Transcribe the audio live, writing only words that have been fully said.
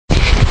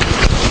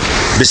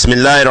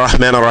Bismillahir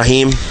Rahmanir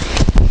Rahim.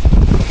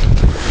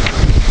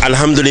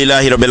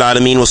 Alhamdulillahi Rabbil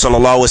Alameen wa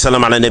sallallahu wa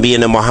sallam ala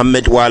nabiyyina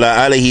Muhammad wa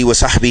ala alihi wa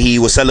sahbihi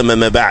wa sallam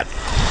amma ba'd.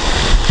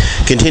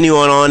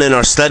 Continuing on in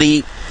our study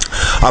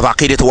of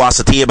Aqeedah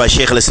Al-Waasitiyah by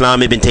Sheikh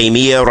Al-Islam Ibn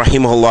Taymiyyah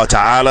rahimahullah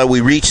ta'ala,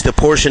 we reached the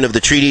portion of the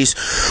treatise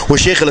where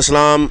Sheikh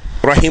Al-Islam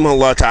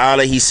rahimahullah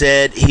ta'ala, he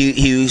said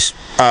he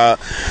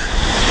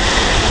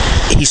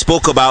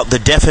spoke about the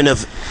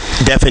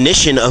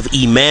definition of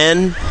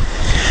Iman,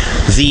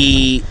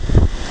 the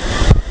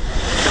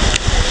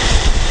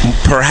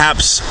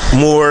perhaps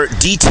more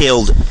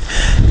detailed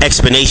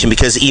explanation,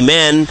 because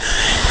Iman,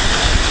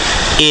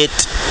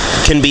 it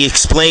can be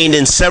explained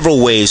in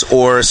several ways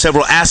or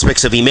several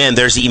aspects of Iman.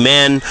 There's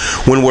Iman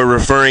when we're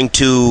referring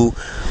to,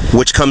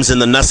 which comes in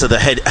the Nas of the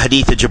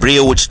Hadeeth of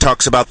Jibreel, which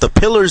talks about the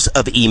pillars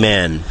of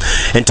Iman.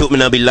 And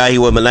tu'minu billahi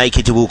wa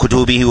malaikatihi wa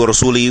kutubihi wa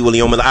rasulihi wal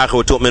yawmil akhir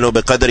wa tu'minu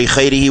bi qadri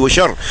khayrihi wa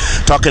sharr.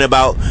 Talking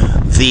about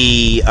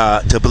the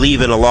to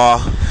believe in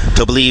Allah,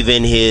 to believe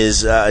in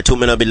His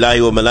tu'minu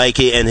billahi wa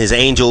malaikatihi, and His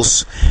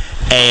angels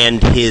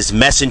and His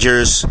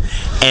messengers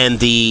and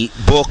the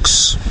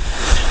books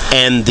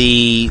and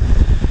the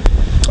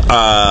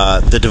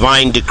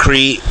divine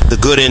decree, the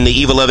good and the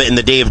evil of it, in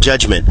the day of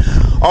judgment.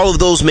 All of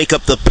those make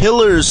up the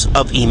pillars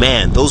of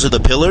Iman. Those are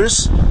the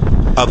pillars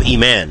of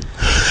Iman.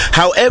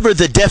 However,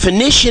 the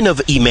definition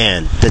of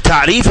Iman, the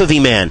ta'rif of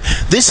Iman,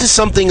 this is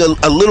something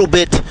a little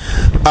bit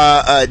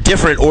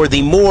different, or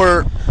the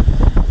more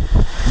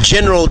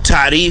general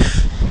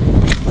ta'rif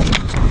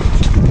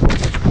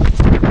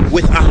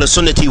with Ahl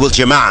Sunnah wal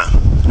Jama'ah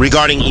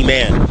regarding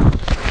Iman.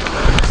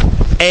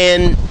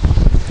 And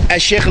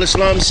as Sheikh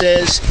Al-Islam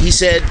says, he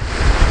said,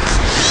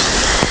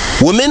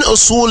 ومن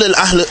أصول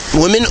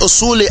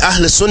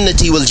أهل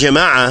السنة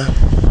والجماعة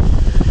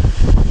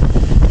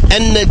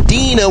أن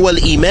الدين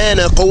والإيمان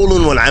قول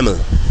والعمل،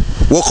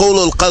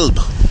 وقول القلب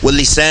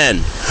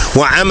واللسان،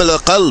 وعمل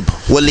القلب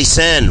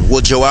واللسان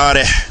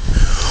والجوارح،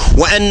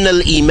 وأن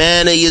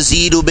الإيمان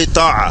يزيد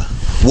بالطاعة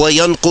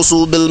وينقص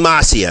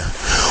بالمعصية،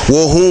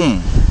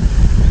 وهم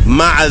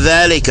مع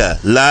ذلك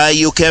لا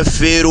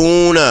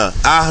يكفرون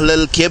أهل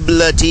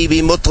القبلة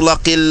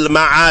بمطلق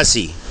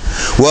المعاصي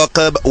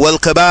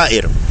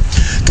والكبائر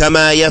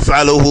كما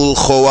يفعله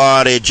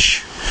الخوارج،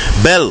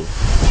 بل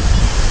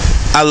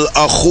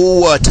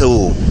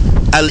الأخوة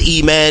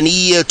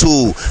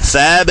الإيمانية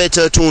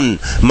ثابتة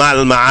مع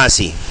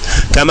المعاصي،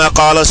 كما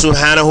قال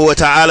سبحانه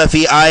وتعالى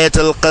في آية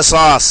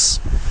القصاص،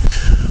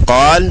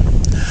 قال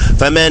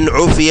فمن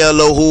عفي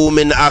له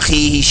من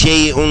أخيه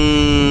شيء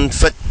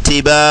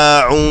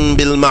فاتباع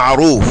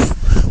بالمعروف.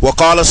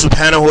 وقال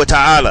سبحانه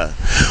وتعالى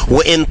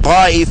وإن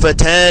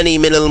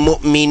طائفتان من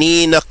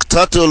المؤمنين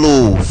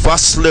اقتتلوا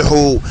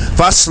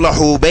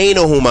فاصلحوا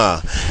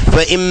بينهما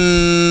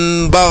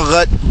فإن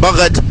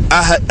بغت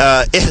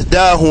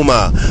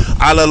إحداهما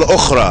على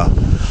الأخرى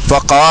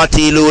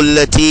فقاتلوا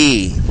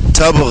التي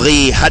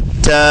تبغي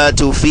حتى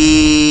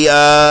تفيء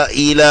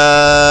إلى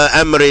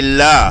أمر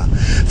الله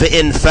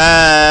فإن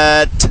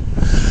فات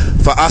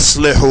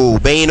فأصلحوا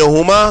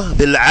بينهما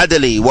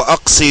بالعدل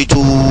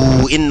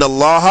وأقسطوا إن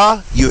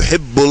الله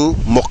يحب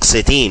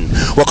المقسطين.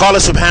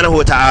 وقال سبحانه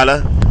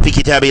وتعالى في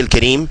كتابه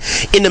الكريم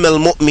إنما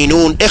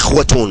المؤمنون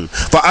إخوة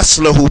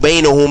فأصلحوا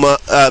بينهما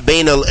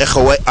بين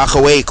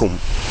أخويكم.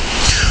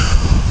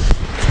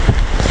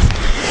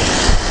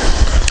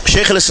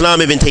 Sheikh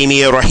Al-Islam Ibn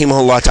Taymiyyah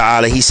rahimahullah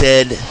ta'ala, he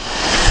said,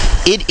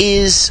 it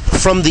is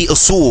from the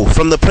usul,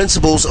 from the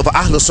principles of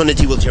Ahl Sunnah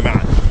wal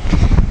Jama'ah,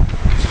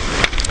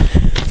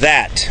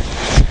 that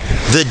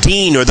the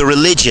deen, or the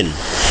religion,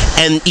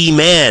 and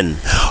Iman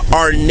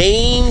are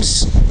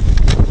names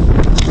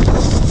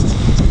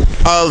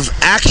of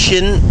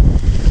action,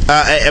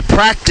 a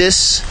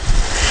practice,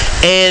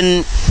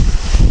 and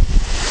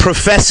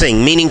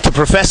professing, meaning to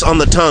profess on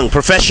the tongue,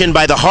 profession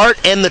by the heart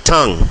and the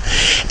tongue,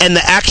 and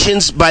the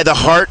actions by the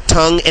heart,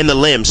 tongue, and the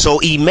limbs.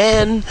 So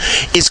Iman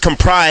is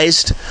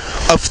comprised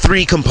of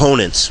three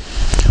components.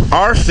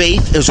 Our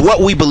faith is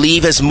what we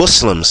believe as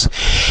Muslims,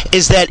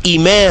 is that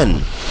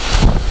Iman,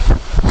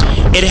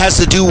 it has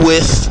to do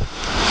with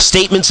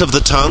statements of the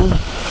tongue,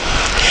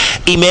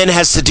 Iman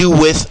has to do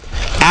with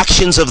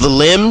actions of the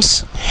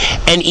limbs,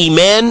 and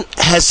Iman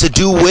has to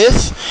do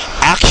with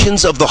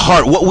actions of the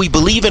heart, what we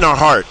believe in our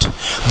heart.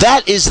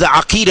 That is the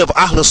Aqeedah of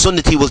Ahl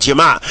Sunnah wal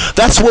Jama'ah.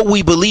 That's what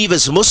we believe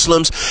as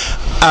Muslims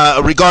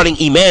regarding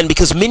Iman,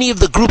 because many of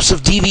the groups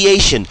of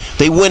deviation,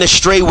 they went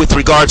astray with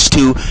regards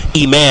to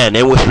Iman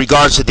and with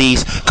regards to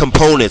these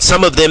components.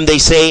 Some of them, they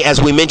say, as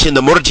we mentioned,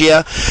 the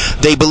Murji'ah,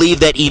 they believe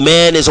that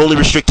Iman is only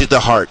restricted to the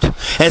heart,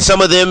 and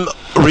some of them,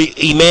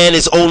 Iman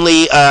is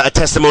only a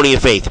testimony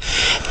of faith,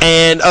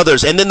 and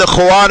others. And then the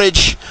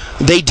Khawaarij,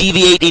 they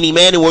deviate in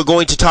Iman, and we're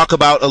going to talk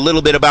about a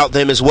little bit about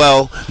them as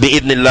well,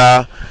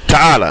 bi'idhnillah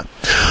ta'ala.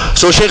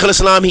 So Shaykh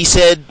al-Islam, he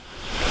said,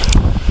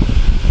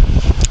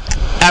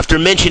 after after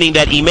mentioning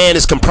that Iman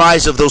is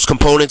comprised of those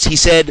components, he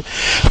said,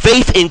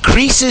 faith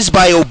increases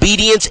by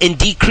obedience and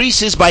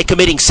decreases by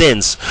committing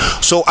sins.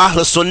 So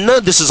Ahl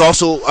Sunnah, this is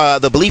also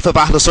the belief of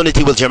Ahl Sunnah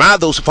wal Jama'ah,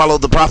 those who follow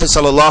the Prophet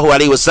sallallahu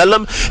alaihi wasallam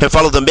and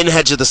follow the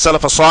minhaj of the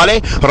Salaf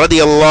Salih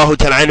radiyallahu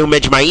ta'ala anhum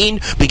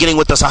ajma'een, beginning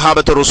with the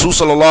Sahaba to Rasul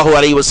sallallahu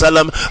alaihi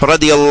wasallam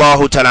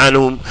radiyallahu ta'ala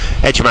anhum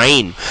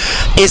ajma'een,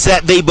 is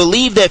that they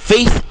believe that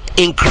faith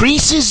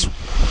increases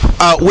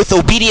with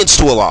obedience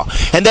to Allah,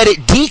 and that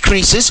it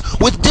decreases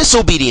with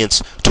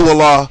disobedience to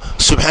Allah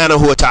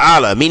subhanahu wa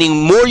ta'ala.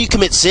 Meaning, more you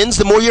commit sins,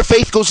 the more your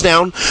faith goes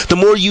down. The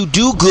more you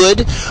do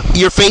good,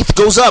 your faith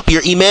goes up,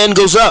 your Iman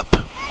goes up.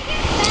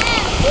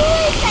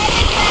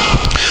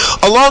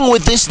 Along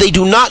with this, they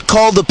do not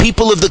call the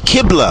people of the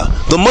Qibla,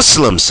 the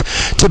Muslims,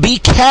 to be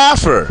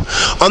kafir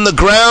on the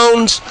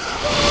grounds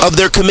of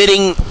their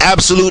committing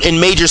absolute and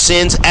major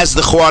sins as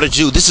the Khawaarij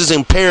do. This is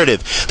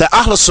imperative. That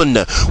Ahl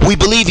Sunnah, we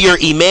believe your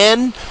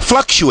Iman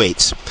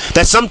fluctuates.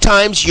 That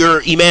sometimes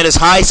your Iman is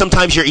high,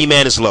 sometimes your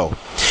Iman is low.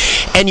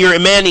 And your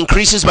Iman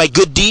increases by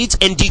good deeds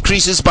and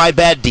decreases by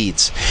bad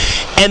deeds.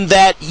 And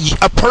that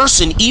a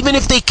person, even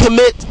if they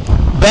commit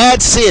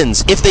bad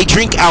sins, if they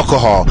drink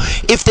alcohol,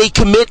 if they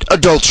commit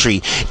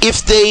adultery,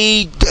 if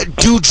they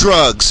do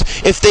drugs,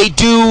 if they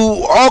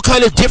do all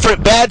kind of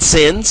different bad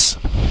sins,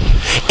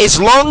 as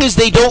long as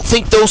they don't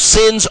think those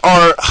sins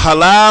are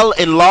halal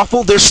and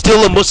lawful, they're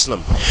still a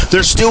Muslim.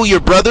 They're still your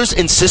brothers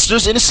and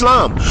sisters in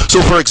Islam.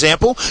 So for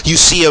example, you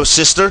see a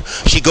sister,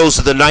 she goes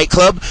to the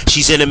nightclub,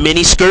 she's in a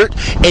mini skirt,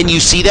 and you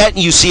see that, and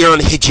you see her on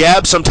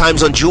hijab,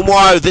 sometimes on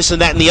Jumu'ah, or this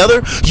and that and the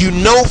other, you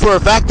know for a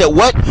fact that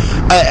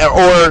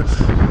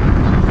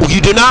you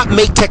do not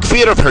make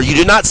takfir of her. You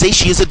do not say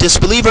she is a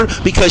disbeliever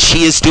because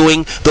she is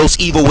doing those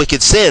evil,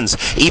 wicked sins.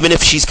 Even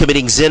if she's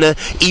committing zina,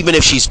 even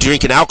if she's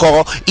drinking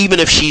alcohol, even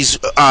if she's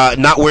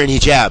not wearing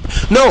hijab.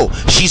 No,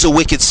 she's a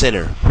wicked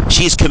sinner.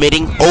 She is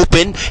committing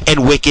open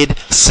and wicked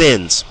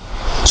sins.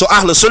 So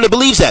Ahl Sunnah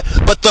believes that.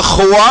 But the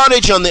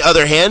Khawaarij, on the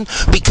other hand,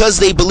 because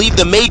they believe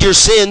the major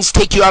sins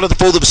take you out of the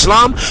fold of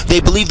Islam, they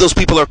believe those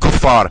people are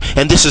kuffar.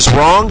 And this is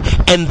wrong.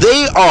 And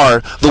they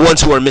are the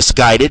ones who are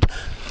misguided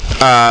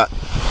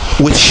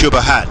with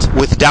shubahat,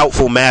 with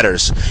doubtful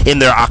matters in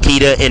their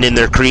Aqeedah and in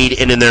their creed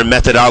and in their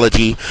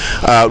methodology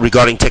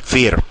regarding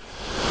takfir.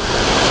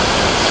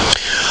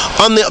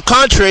 On the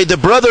contrary, the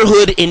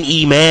brotherhood in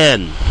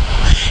Iman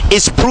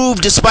is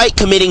proved despite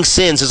committing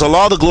sins, as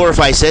Allah the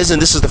Glorified says,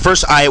 and this is the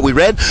first ayah we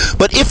read.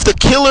 But if the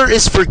killer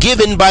is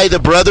forgiven by the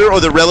brother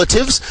or the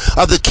relatives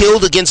of the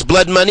killed against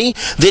blood money,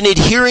 then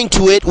adhering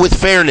to it with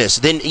fairness,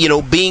 then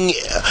being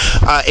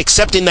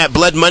accepting that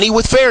blood money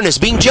with fairness,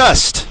 being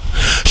just,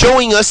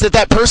 showing us that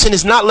that person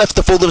is not left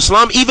the fold of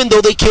Islam even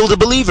though they killed a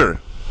believer.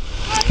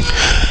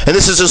 And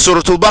this is in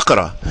Surah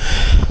Al-Baqarah.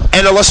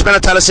 And Allah subhanahu wa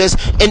ta'ala says,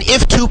 and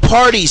if two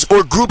parties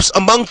or groups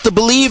amongst the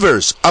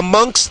believers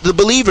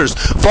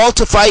fall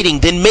to fighting,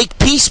 then make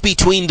peace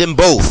between them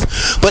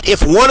both. But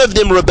if one of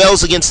them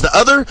rebels against the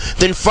other,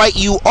 then fight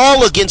you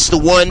all against the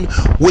one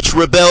which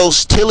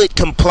rebels till it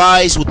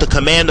complies with the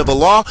command of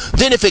Allah.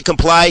 Then if it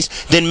complies,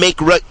 then make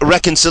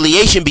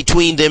reconciliation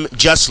between them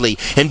justly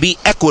and be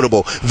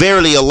equitable.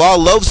 Verily Allah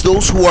loves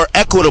those who are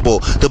equitable.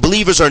 The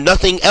believers are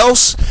nothing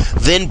else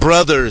than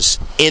brothers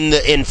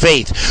in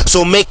faith.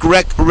 So make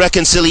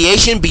reconciliation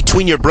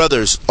between your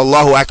brothers.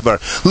 Allahu Akbar.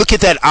 Look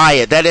at that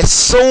ayah. That has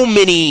so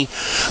much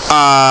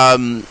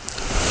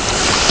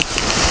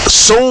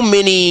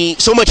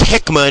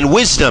hikmah and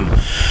wisdom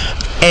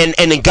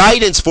and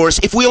guidance for us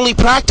if we only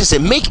practice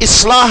it. Make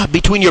islah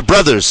between your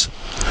brothers.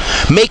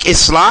 Make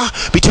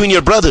islah between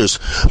your brothers.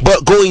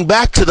 But going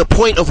back to the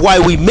point of why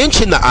we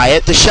mentioned the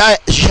ayat,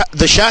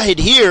 the shahid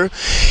here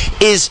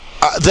is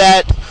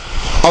that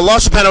Allah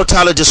subhanahu wa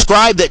ta'ala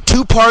described that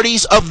two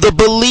parties of the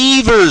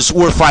believers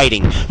were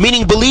fighting,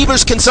 meaning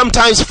believers can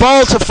sometimes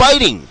fall to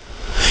fighting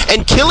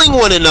and killing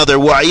one another,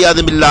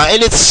 wa'iyadhu billah,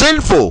 and it's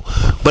sinful,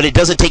 but it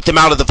doesn't take them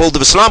out of the fold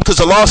of Islam, because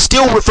Allah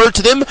still referred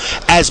to them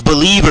as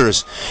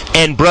believers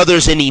and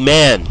brothers in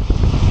Iman.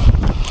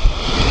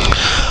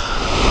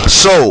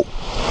 So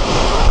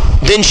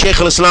then Shaykh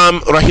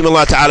al-Islam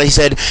rahimahullah ta'ala, he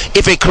said,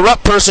 if a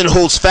corrupt person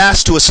holds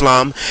fast to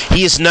Islam,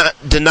 he is not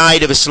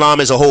denied of Islam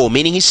as a whole,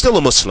 meaning he's still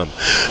a Muslim.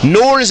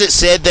 Nor is it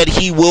said that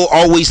he will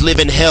always live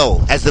in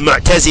hell, as the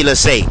Mu'tazila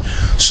say.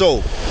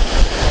 So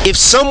if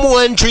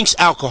someone drinks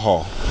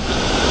alcohol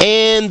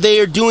and they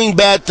are doing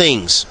bad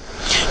things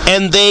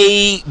and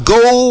they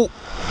go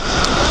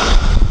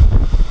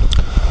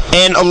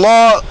and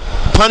Allah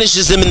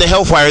punishes them in the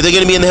hellfire, are they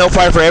going to be in the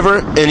hellfire forever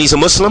and he's a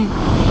Muslim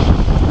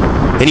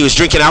and he was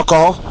drinking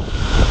alcohol?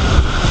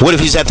 What if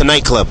he's at the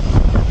nightclub?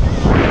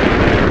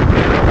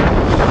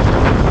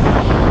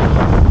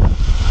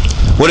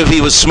 What if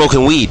he was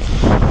smoking weed?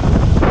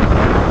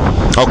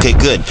 Okay,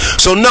 good.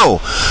 So know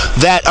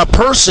that a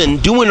person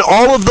doing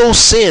all of those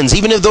sins,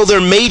 even if though they're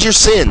major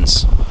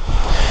sins,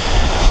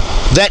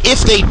 that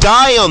if they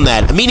die on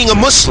that, meaning a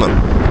Muslim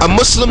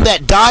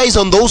that dies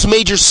on those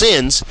major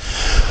sins,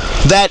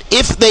 that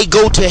if they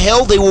go to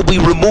hell, they will be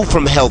removed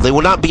from hell. They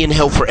will not be in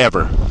hell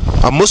forever.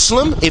 A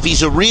Muslim, if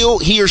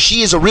he or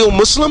she is a real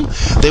Muslim,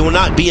 they will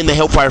not be in the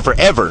hellfire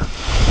forever.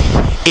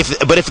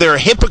 But if they're a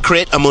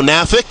hypocrite, a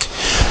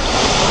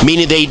munafiq,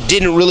 meaning they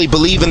didn't really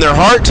believe in their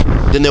heart,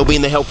 then they'll be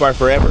in the hellfire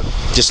forever,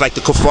 just like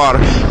the kuffar,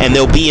 and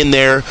they'll be in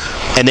there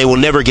and they will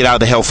never get out of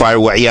the hellfire,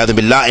 wa'iyadhu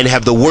billah, and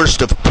have the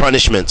worst of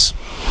punishments.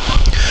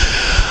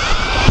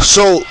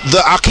 So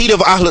the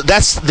Aqeedah of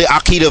that's the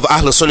Aqeedah of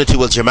Ahl Sunnah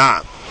wal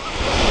Jama'ah.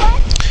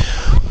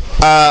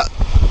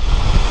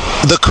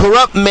 The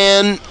corrupt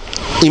man,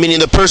 meaning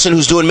the person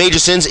who's doing major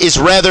sins, is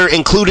rather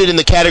included in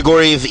the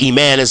category of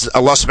Iman, as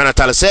Allah subhanahu wa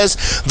ta'ala says,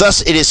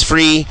 thus it is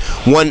free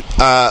one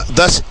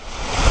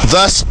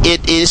thus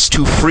it is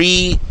to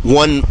free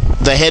one,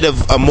 the head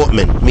of a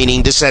mu'min,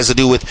 meaning this has to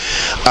do with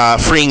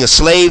freeing a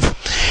slave,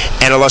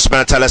 and Allah subhanahu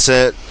wa ta'ala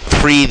said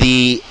free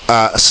the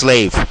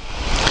slave,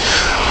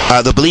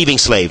 the believing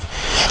slave.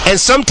 And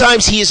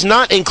sometimes he is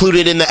not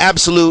included in the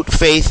absolute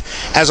faith,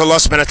 as Allah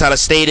subhanahu wa ta'ala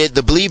stated,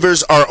 the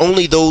believers are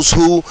only those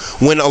who,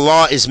 when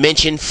Allah is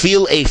mentioned,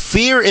 feel a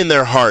fear in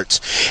their hearts,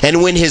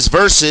 and when his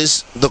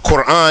verses, the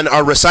Quran,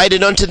 are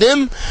recited unto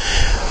them,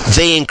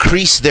 they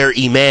increase their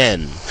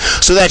Iman.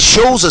 So that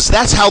shows us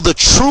that's how the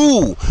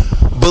true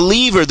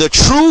believer, the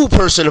true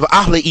person of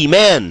Ahl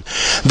Iman,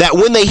 that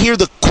when they hear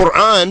the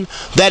Quran,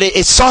 that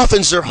it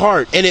softens their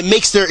heart and it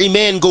makes their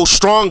Iman go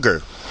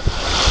stronger.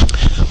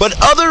 But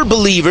other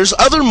believers,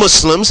 other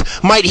Muslims,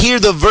 might hear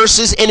the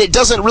verses and it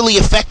doesn't really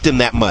affect them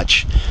that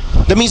much.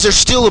 That means they're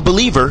still a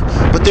believer,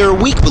 but they're a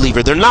weak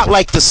believer. They're not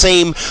like the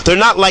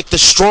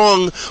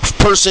strong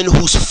person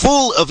who's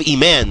full of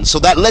Iman. So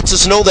that lets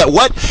us know that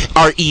what?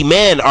 Our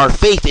Iman, our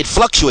faith, it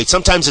fluctuates.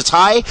 Sometimes it's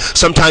high,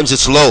 sometimes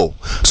it's low.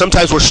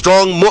 Sometimes we're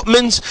strong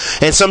mu'mins,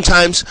 and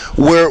sometimes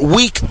we're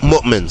weak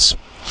mu'mins.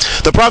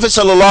 The Prophet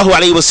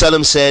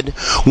ﷺ said,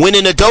 when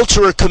an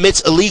adulterer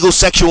commits illegal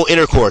sexual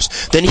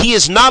intercourse, then he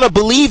is not a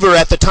believer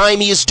at the time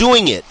he is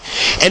doing it.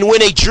 And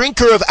when a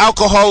drinker of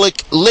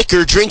alcoholic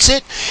liquor drinks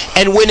it,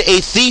 and when a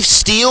thief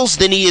steals,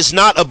 then he is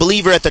not a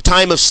believer at the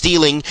time of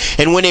stealing.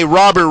 And when a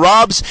robber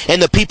robs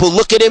and the people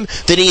look at him,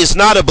 then he is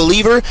not a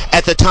believer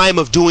at the time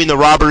of doing the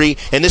robbery.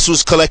 And this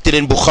was collected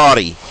in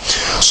Bukhari.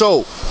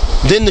 So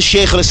then the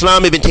Sheikh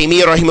al-Islam Ibn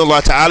Taymiyyah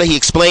rahimahullah ta'ala, he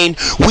explained,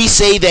 we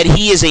say that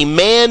he is a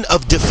man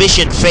of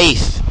deficient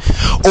faith,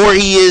 or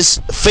he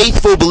is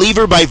faithful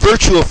believer by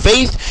virtue of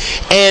faith,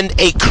 and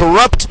a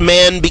corrupt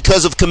man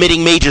because of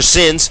committing major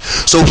sins.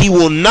 So he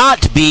will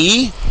not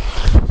be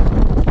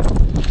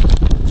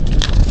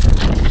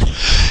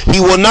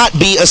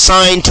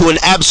assigned to an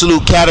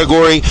absolute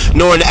category,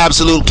 nor an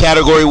absolute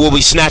category will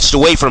be snatched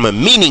away from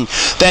him. Meaning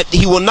that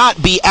he will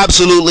not be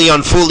absolutely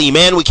on full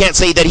Iman. We can't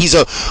say that he's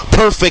a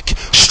perfect,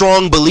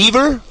 strong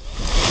believer,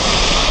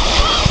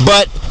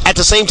 but at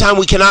the same time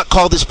we cannot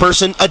call this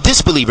person a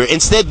disbeliever.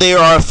 Instead, they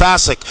are a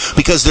fasiq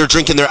because they're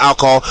drinking their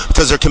alcohol,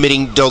 because they're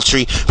committing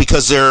adultery,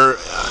 because they're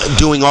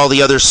doing all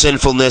the other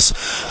sinfulness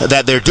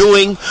that they're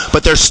doing,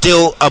 but they're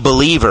still a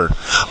believer.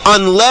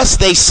 Unless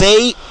they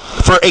say,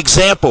 for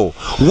example,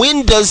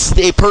 when does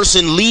a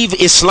person leave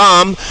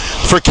Islam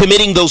for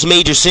committing those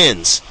major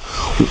sins?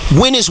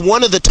 When is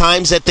one of the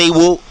times that they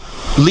will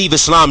leave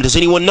Islam? Does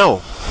anyone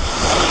know?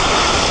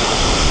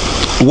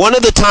 One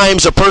of the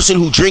times a person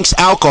who drinks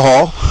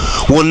alcohol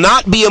will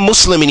not be a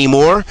Muslim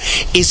anymore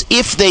is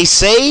if they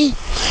say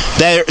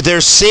that their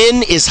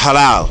sin is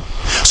halal.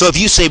 So if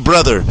you say,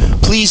 brother,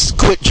 please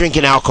quit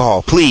drinking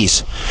alcohol,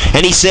 please.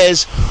 And he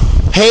says,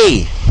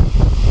 hey,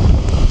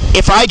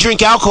 if I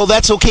drink alcohol,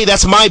 that's okay,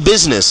 that's my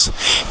business,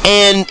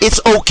 and it's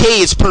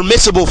okay, it's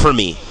permissible for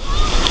me,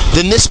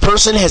 then this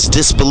person has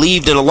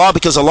disbelieved in Allah,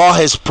 because Allah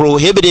has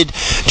prohibited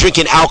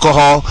drinking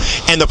alcohol,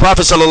 and the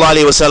Prophet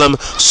ﷺ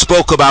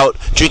spoke about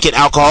drinking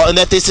alcohol, and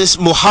that this is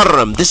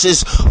muharram, this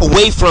is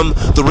away from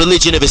the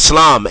religion of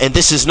Islam, and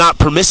this is not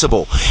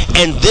permissible.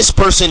 And this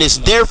person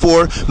is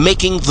therefore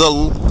making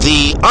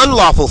the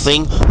unlawful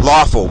thing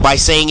lawful by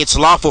saying it's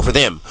lawful for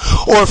them.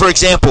 Or for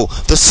example,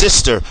 the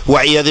sister,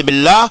 wa'iyadhu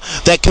billah,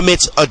 that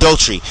commits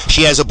adultery.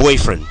 She has a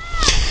boyfriend,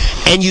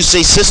 and you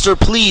say, sister,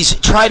 please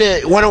why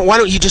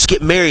don't you just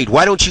get married?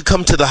 Why don't you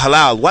come to the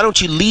halal? Why don't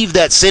you leave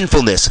that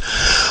sinfulness?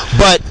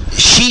 But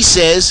she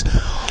says,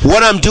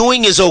 what I'm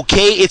doing is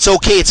okay,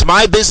 it's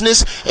my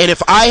business, and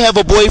if I have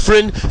a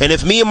boyfriend, and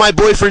if me and my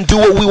boyfriend do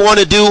what we want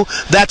to do,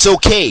 that's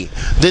okay.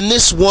 Then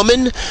this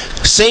woman,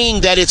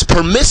 saying that it's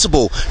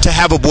permissible to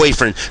have a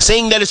boyfriend,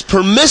 saying that it's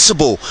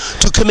permissible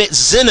to commit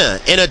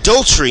zina and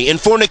adultery and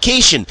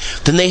fornication,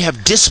 then they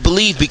have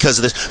disbelieved because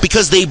of this,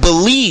 because they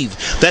believe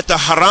that the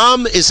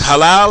haram is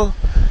halal,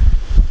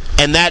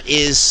 and that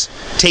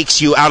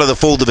takes you out of the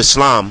fold of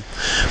Islam,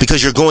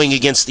 because you're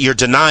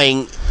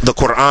denying the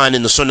Quran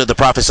and the Sunnah of the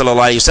Prophet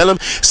ﷺ,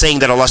 saying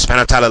that Allah subhanahu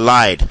wa ta'ala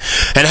lied.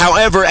 And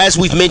however, as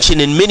we've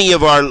mentioned in many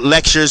of our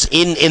lectures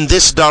in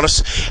this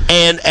dars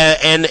and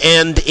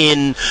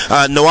in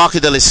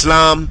Nawaqid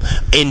al-Islam,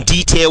 in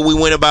detail we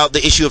went about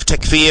the issue of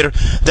takfir,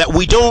 that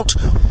we don't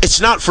it's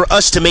not for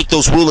us to make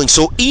those rulings.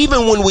 So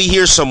even when we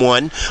hear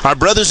someone, our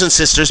brothers and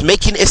sisters,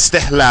 making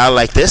istihlal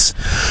like this,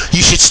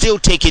 you should still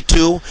take it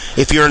to,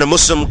 if you're in a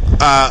Muslim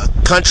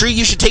country,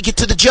 you should take it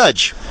to the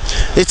judge.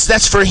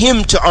 That's for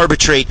him to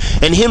arbitrate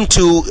and him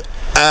to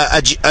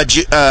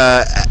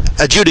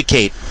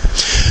adjudicate.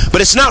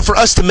 But it's not for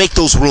us to make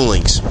those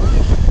rulings.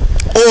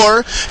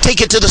 Or take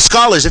it to the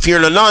scholars. If you're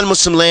in a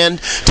non-Muslim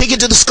land, take it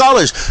to the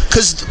scholars,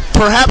 because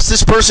perhaps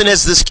this person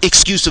has this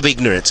excuse of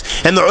ignorance,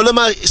 and the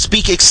ulama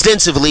speak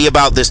extensively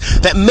about this,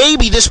 that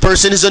maybe this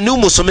person is a new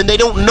Muslim and they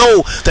don't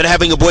know that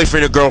having a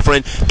boyfriend or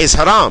girlfriend is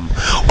haram.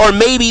 Or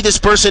maybe this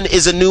person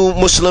is a new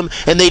Muslim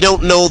and they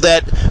don't know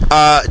that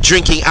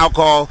drinking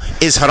alcohol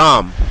is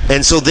haram,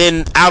 and so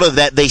then out of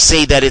that they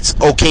say that it's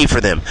okay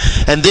for them.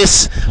 And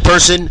this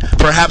person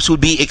perhaps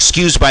would be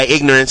excused by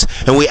ignorance,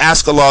 and we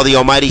ask Allah the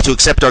Almighty to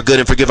accept our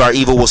good and forgive our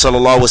evil. Wa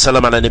sallallahu wa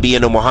sallam ala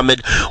nabiyyina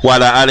Muhammad wa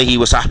ala alihi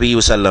wa sahbihi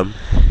wa sallam.